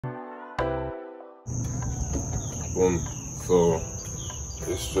Boom. So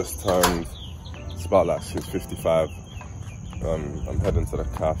it's just turned, it's about like 6:55. I'm heading to the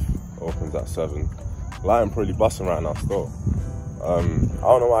cafe, opens at 7. Lighting pretty busting right now still. I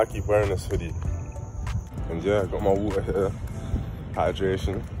don't know why I keep wearing this hoodie. And yeah, got my water here,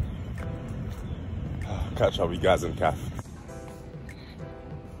 hydration. Catch up with you guys in cafe.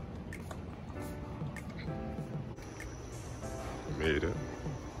 Made it.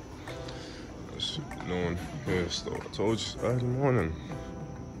 No one here still. I told you, early morning.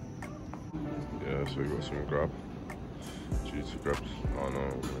 Yeah, so we got some grab. Juicy grabs. Oh no,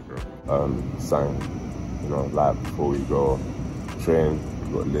 we're gonna grab. Something, you know, like before we go train,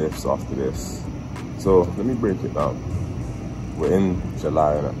 we got lifts after this. So let me break it down. We're in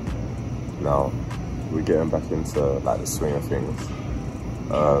July now. We're getting back into like the swing of things.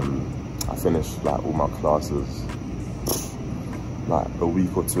 I finished like all my classes like a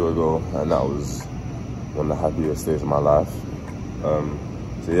week or two ago, and that was one of the happiest days of my life.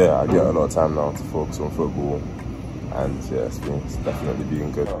 So yeah, I get a lot of time now to focus on football, and yeah, it's definitely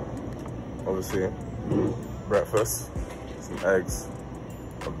been good. Obviously, breakfast, some eggs,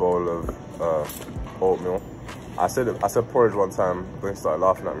 a bowl of oatmeal. I said porridge one time, they started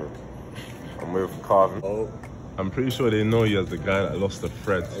laughing at me. I'm with Carvin. Oh. I'm pretty sure they know you as the guy that lost the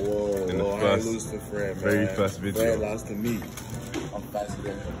thread in the very first video. Fred lost to me. I'm faster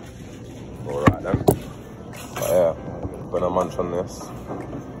than him. Alright then. But yeah, gonna munch on this.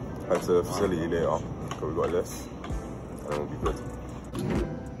 Head to the facility later, because we got this, and then we'll be good.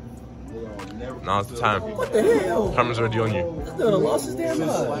 Now's the time. What the hell? Camera's already on you. I thought I lost his damn mind.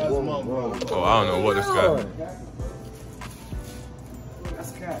 Oh, I don't know what this guy.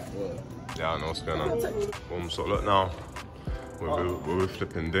 That's a cat. Yeah, I don't know what's going on. Boom, so look now, we're with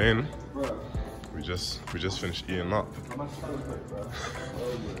flipping Dane. We just finished eating up.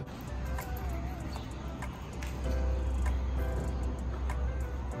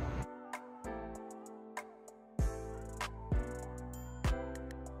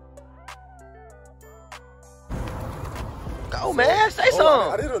 Go man, say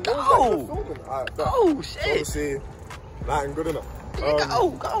something. I didn't know Oh shit. Obviously, lighting good enough.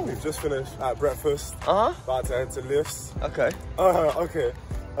 Go. We've just finished at breakfast. About to head to lifts. Okay. Okay.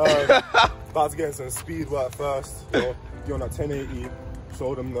 About to get some speed work first. You know, you're on a 1080.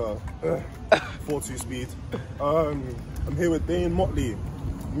 Show them the 4.2 speed. I'm here with Dane Motley.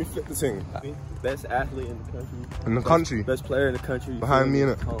 Let me flip the thing. Best athlete in the country. In the country? Best player in the country. Behind me,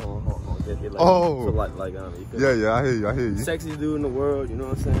 innit? Hold on. Get like, oh. So like yeah, I hear you. Sexiest dude in the world, you know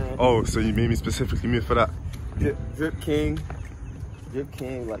what I'm saying? Oh, so you made me specifically move for that? Drip king,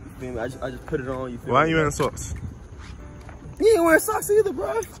 like, you feel me? I just put it on, you feel me? Why are you wearing socks? You ain't wearing socks either,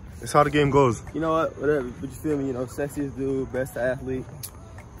 bro. It's how the game goes. You know what, whatever, but you feel me, you know, sexiest dude, best athlete.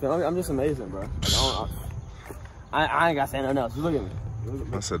 I'm just amazing, bro. Like, I ain't gotta say nothing else, just look at me.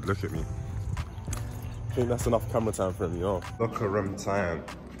 I said, look at me. I think that's enough camera time for him, you know. Locker room time.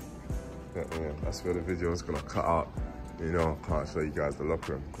 Yeah, that's where the video is gonna cut out. You know, I can't show you guys the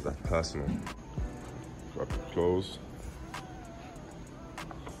locker room because that's personal. Grab the clothes.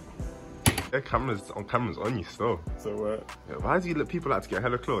 Yeah, cameras on you still. So yeah, why do you let people like to get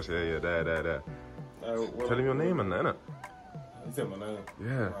hella close? Yeah, there. Tell him your name and that, innit? You said my name?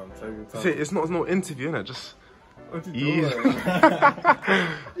 Yeah. See, it's not no interview, innit? Just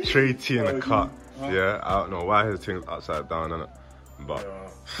Trey T in the cut. Yeah, I don't know why his thing's upside down, innit? But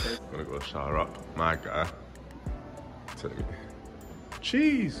I'm gonna go shower up. My guy. Telling me.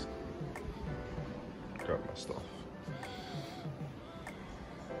 Cheese! Grab my stuff.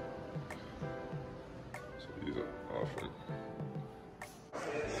 So these are awesome.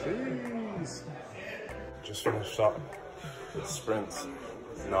 Cheese! Just finished up with sprints.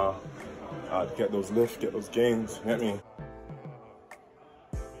 Now, I'd get those lifts, get those gains, you get me?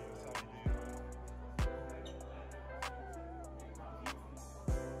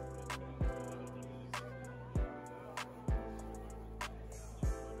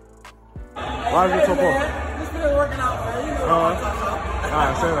 Why is it top off? Just been working out, man. You know.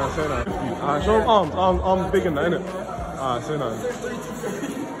 Alright, say that. Alright, show them arms big in that, innit? Alright, say that.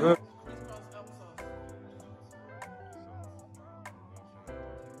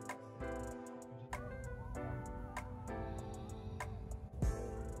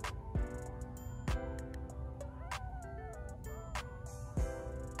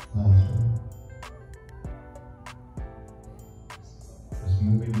 Just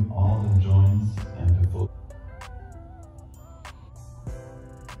moving all the joints and the foot.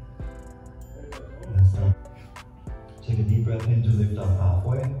 Take a deep breath in to lift up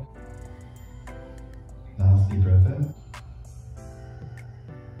halfway. Last deep breath in.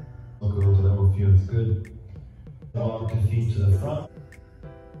 Look, whatever feels good. Walk the feet to the front.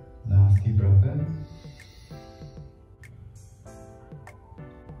 Last deep breath in.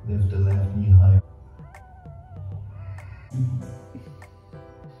 Lift the left knee high.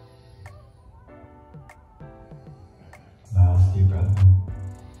 Last deep breath in.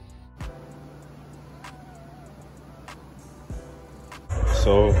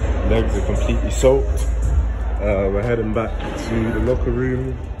 So legs are completely soaked. We're heading back to the locker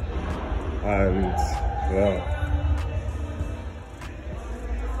room, and yeah.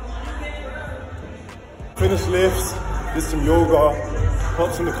 Finished lifts, did some yoga,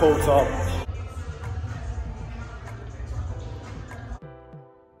 hopped in the cold tub.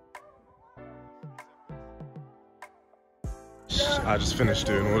 I just finished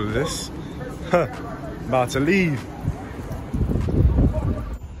doing all of this. About to leave.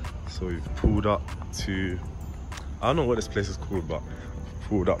 So we've pulled up to, I don't know what this place is called, but we've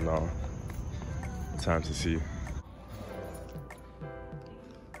pulled up now. Time to see.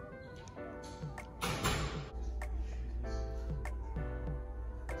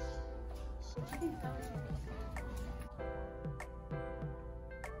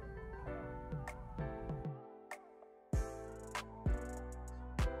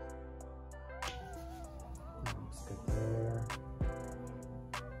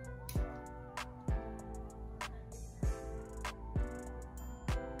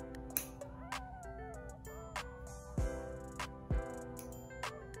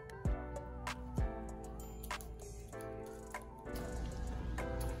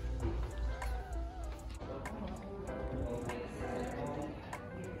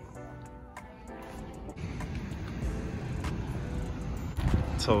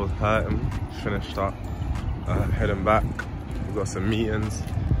 So finished up, heading back. We've got some meetings,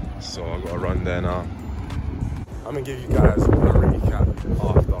 so I've got to run there now. I'm gonna give you guys a recap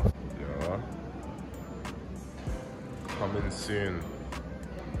after. Yeah. Coming soon.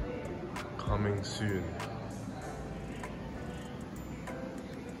 Coming soon.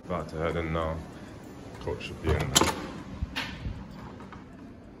 About to head in now. Coach should be in there.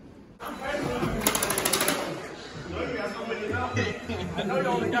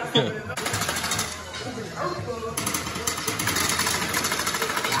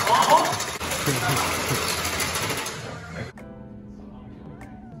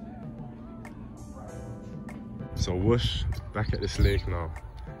 So whoosh, back at this lake now,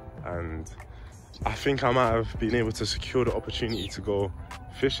 and I think I might have been able to secure the opportunity to go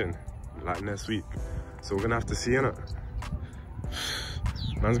fishing like next week. So we're gonna have to see, innit?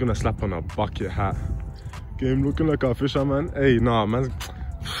 Man's gonna slap on a bucket hat. Game looking like a fisherman. Hey, nah, man's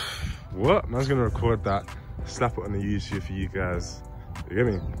what? Man's gonna record that, slap it on the YouTube for you guys. You get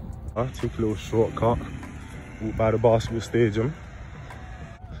me? I took a little shortcut, walk by the basketball stadium.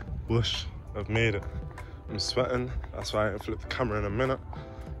 Bush, I've made it. I'm sweating, that's why I didn't flip the camera in a minute.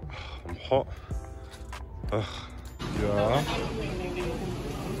 I'm hot. Yeah.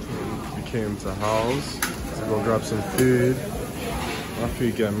 We came to house to go grab some food. My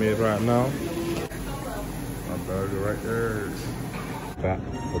food getting made right now. My burger right there.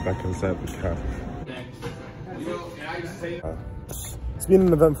 We're back inside the cab. It's been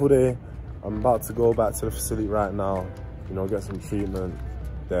an eventful day. I'm about to go back to the facility right now, you know, get some treatment,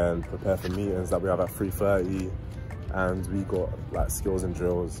 then prepare for meetings that we have at 3:30, and we got like skills and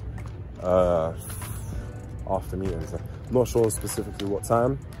drills after meetings. I'm not sure specifically what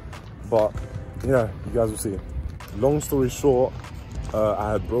time, but yeah, you guys will see. Long story short,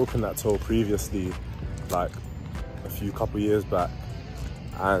 I had broken that toe previously, like a couple years back,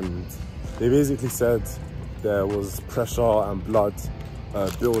 and they basically said there was pressure and blood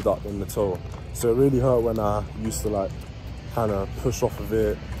build up in the toe, so it really hurt when I used to like kind of push off of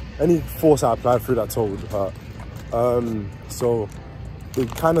it. Any force I applied through that toe would hurt. So they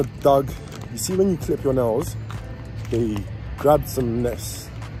kind of dug, you see when you clip your nails, they grabbed some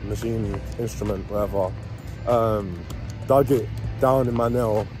machine instrument, whatever, dug it down in my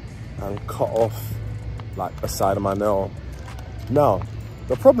nail and cut off like a side of my nail. Now,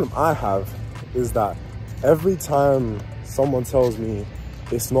 the problem I have is that every time someone tells me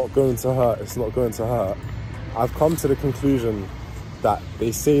it's not going to hurt, it's not going to hurt, I've come to the conclusion that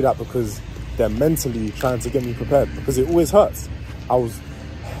they say that because they're mentally trying to get me prepared, because it always hurts.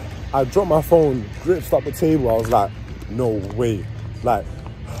 I dropped my phone, gripped up the table, I was like, no way. Like,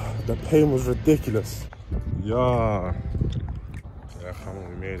 the pain was ridiculous. Yeah, come on,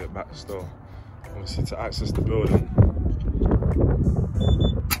 we made it back still. Obviously to access the building.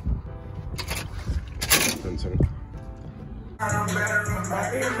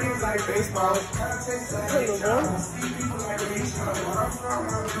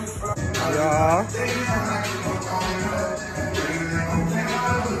 Yeah.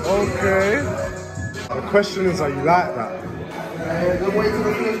 Okay. The question is, are you like that? We'll wait till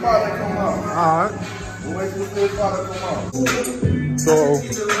the finished product come out. Alright. We'll wait till the finished product come out. So,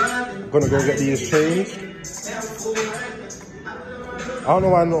 I'm gonna go get these changed. I don't know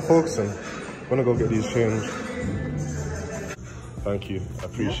why I'm not focusing. I'm gonna go get these changed. Thank you, I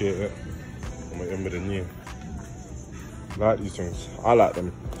appreciate it. I'm in with the new. I like these things. I like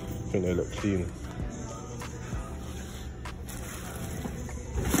them. I think they look clean.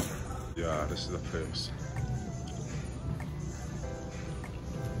 Yeah, this is the place.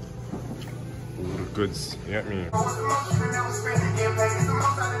 All the goods, you get me?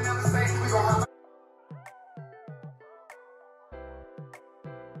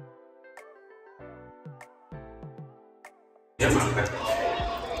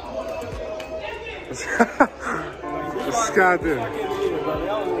 Scared him.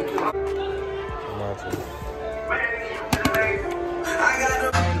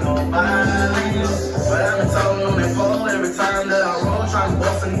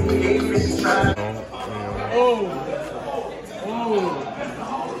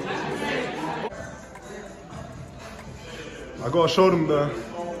 I gotta show them the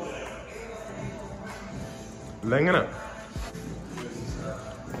length, innit?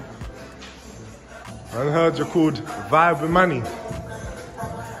 I heard you're called Vibe with Manny.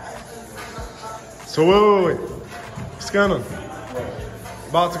 So wait. What's going on?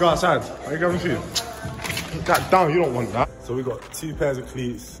 About to go outside. Are you going to shoot? Put that down, you don't want that. So we got 2 pairs of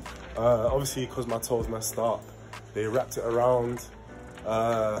cleats. Obviously, because my toes messed up, they wrapped it around.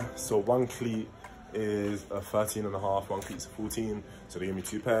 So one cleat is a 13.5, one cleat's a 14. So they gave me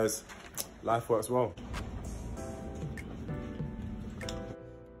 2 pairs. Life works well.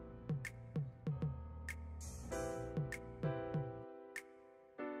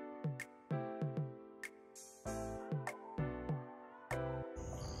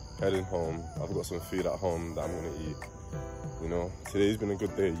 Heading home. I've got some food at home that I'm gonna eat. You know, today's been a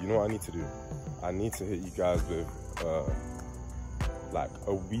good day. You know what I need to do? I need to hit you guys with like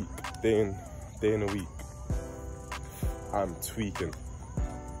a week, day in a week. I'm tweaking.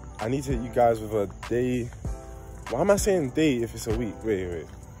 I need to hit you guys with a day. Why am I saying day if it's a week? Wait.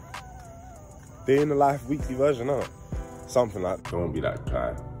 Day in the life weekly version, huh? Something like that. Don't be that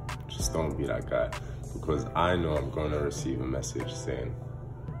guy. Just don't be that guy. Because I know I'm gonna receive a message saying,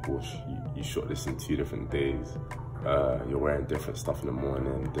 Bush, you shot this in 2 different days. You're wearing different stuff in the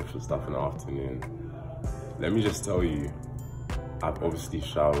morning, different stuff in the afternoon. Let me just tell you, I've obviously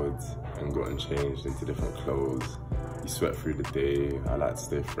showered and gotten changed into different clothes. You sweat through the day. I like to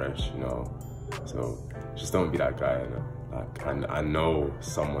stay fresh, you know. So just don't be that guy, you know. Like, I know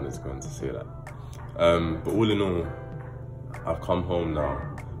someone is going to say that. But all in all, I've come home now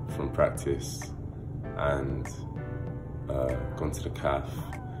from practice and gone to the caf.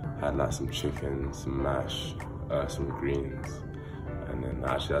 Had like some chicken, some mash, some greens, and then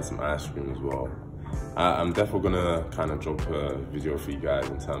I actually had some ice cream as well. I'm definitely gonna kind of drop a video for you guys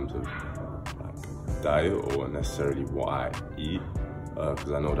in terms of like diet or necessarily what I eat,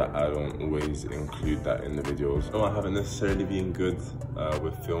 because I know that I don't always include that in the videos. No, I haven't necessarily been good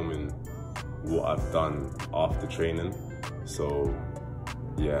with filming what I've done after training, so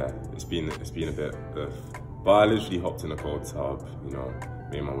yeah, it's been a bit of, but I literally hopped in a cold tub, you know.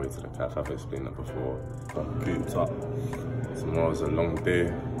 Made my way to the cafe, I've explained that before. I'm booped up. Tomorrow's a long day,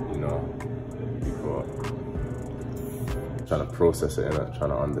 you know. We got trying to process it in, trying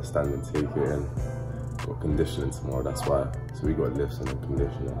to understand and take it in. Got conditioning tomorrow, that's why. So we got lifts and a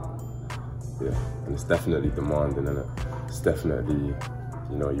conditioning. Yeah, and it's definitely demanding, innit? It's definitely,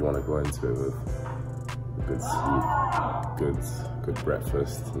 you know, you want to go into it with a good sleep, good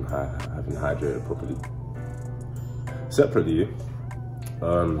breakfast, and having hydrated properly. Separately,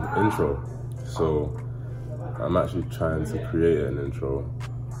 intro. So I'm actually trying to create an intro.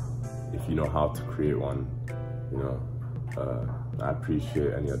 If you know how to create one, you know, I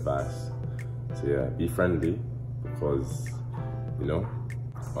appreciate any advice. So yeah, be friendly, because, you know,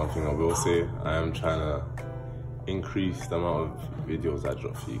 one thing I will say, I am trying to increase the amount of videos I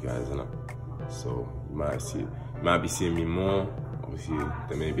drop for you guys, innit? So you might be seeing me more. Obviously,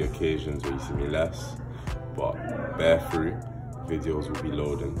 there may be occasions where you see me less, but bear through. Videos will be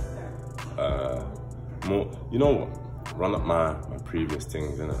loading. More, you know what? Run up my previous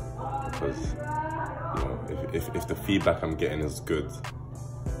things, innit? Because, you know, if the feedback I'm getting is good,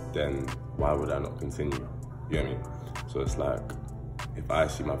 then why would I not continue? You know what I mean? So it's like, if I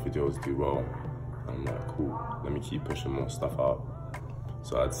see my videos do well, I'm like, cool, let me keep pushing more stuff out.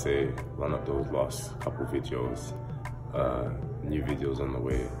 So I'd say run up those last couple videos. new videos on the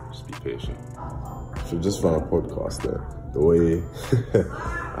way. Just be patient. Should just run a podcast there. The way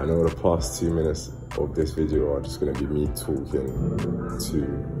I know the past 2 minutes of this video are just gonna be me talking to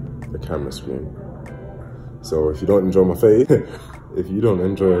the camera screen. So if you don't enjoy my face, if you don't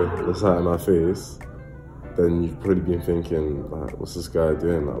enjoy the sight of my face, then you've probably been thinking, like, what's this guy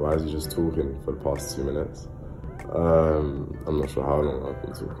doing? Like, why is he just talking for the past 2 minutes? I'm not sure how long I've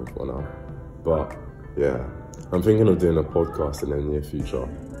been talking for now, but yeah, I'm thinking of doing a podcast in the near future.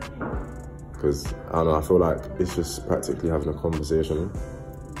 Because, I don't know, I feel like it's just practically having a conversation,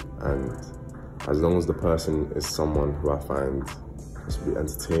 and as long as the person is someone who I find possibly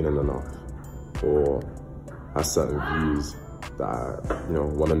entertaining enough or has certain views that I, you know,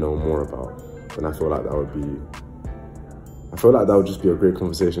 want to know more about, then I feel like that would just be a great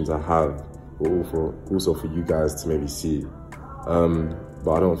conversation to have, but also for you guys to maybe see.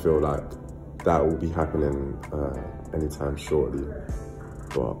 But I don't feel like that will be happening anytime shortly,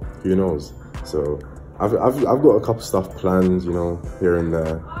 but who knows? So I've got a couple stuff planned, you know, here and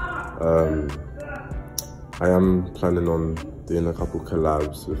there. I am planning on doing a couple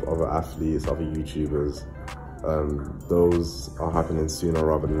collabs with other athletes, other YouTubers. Those are happening sooner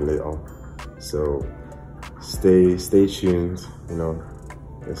rather than later. So stay tuned, you know,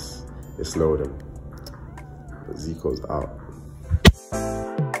 it's loading. Zico's out.